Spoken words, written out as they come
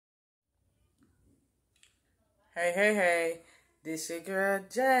Hey, hey, hey, this your girl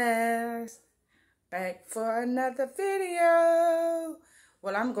Jazz, back for another video.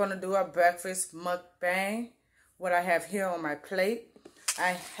 Well, I'm going to do a breakfast mukbang. What I have here on my plate,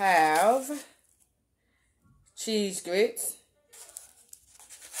 I have cheese grits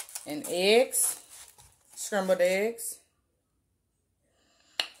and eggs, scrambled eggs,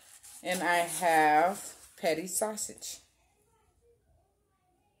 and I have patty sausage.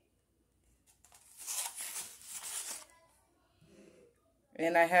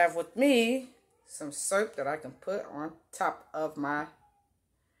 And I have with me some syrup that I can put on top of my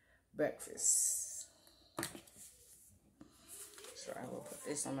breakfast. So I will put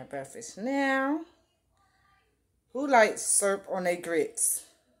this on my breakfast now. Who likes syrup on their grits?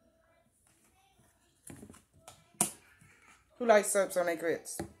 Who likes syrups on their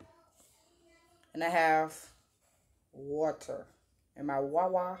grits? And I have water in my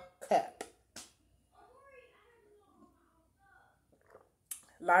Wawa cup.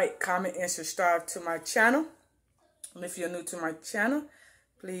 Like, comment, and subscribe to my channel. And if you're new to my channel,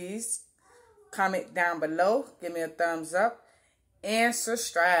 please comment down below. Give me a thumbs up. And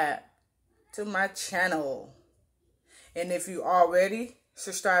subscribe to my channel. And if you already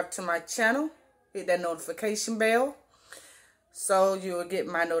subscribed to my channel, hit that notification bell. So you will get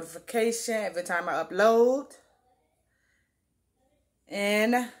my notification every time I upload.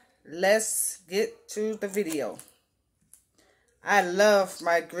 And let's get to the video. I love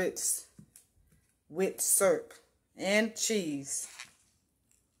my grits with syrup and cheese.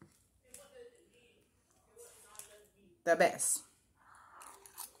 The best.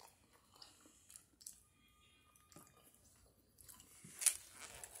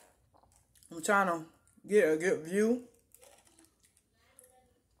 I'm trying to get a good view.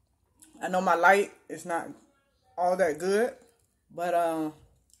 I know my light is not all that good, but I'm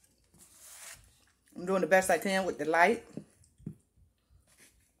doing the best I can with the light.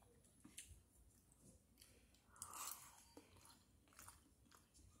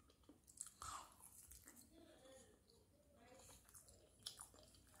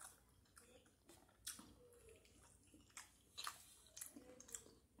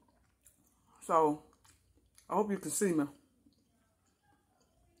 So, I hope you can see me.